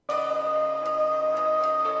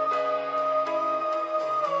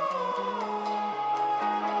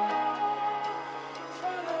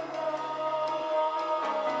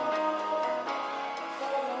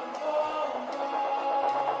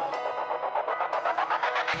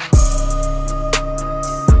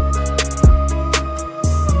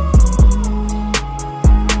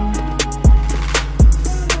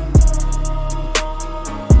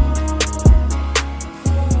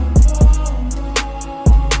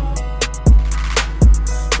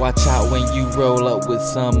Watch out when you roll up with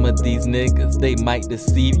some of these niggas. They might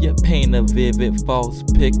deceive you, paint a vivid false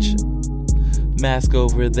picture. Mask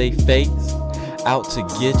over they face, out to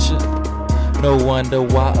get you. No wonder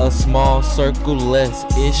why a small circle, less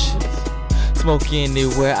issues. Smoke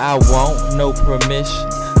anywhere I want, no permission.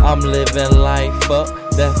 I'm living life up,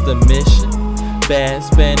 that's the mission. Bad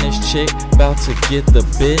Spanish chick, bout to get the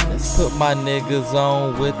business. Put my niggas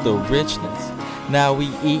on with the richness. Now we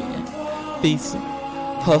eatin', feastin'.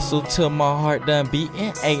 Hustle till my heart done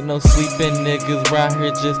beatin'. Ain't no sleeping niggas round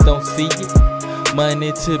here, just don't see it.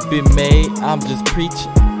 Money to be made, I'm just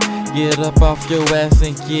preachin'. Get up off your ass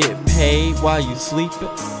and get paid while you sleepin'.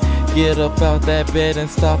 Get up out that bed and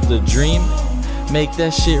stop the dreamin'. Make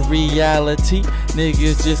that shit reality.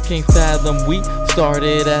 Niggas just can't fathom we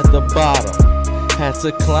started at the bottom. Had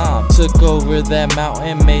to climb, took over that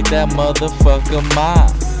mountain, made that motherfucker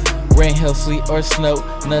mine. Rain, hail, sleet, or snow,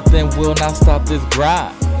 nothing will not stop this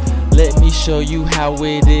grind. Let me show you how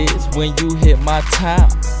it is when you hit my time.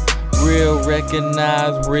 Real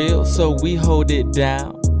recognize real, so we hold it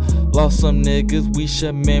down. Lost some niggas, we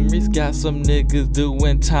share memories. Got some niggas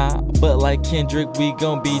doing time, but like Kendrick, we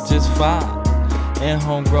gon' be just fine. And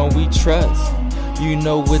homegrown we trust, you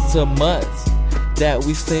know it's a must that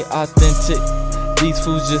we stay authentic. These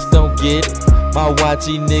fools just don't get it. My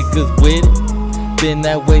YG niggas with it, been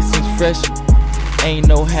that way since freshman. Ain't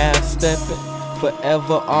no half stepping,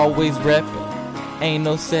 forever always reppin'. Ain't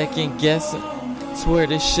no second guessing, swear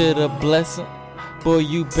this shit a blessing. Boy,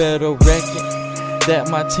 you better reckon that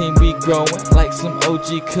my team be growing like some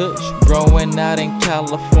OG Kush. Growing out in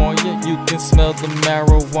California, you can smell the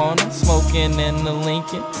marijuana. Smoking in the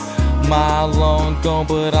Lincoln, mile long gone,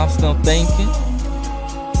 but I'm still thinking.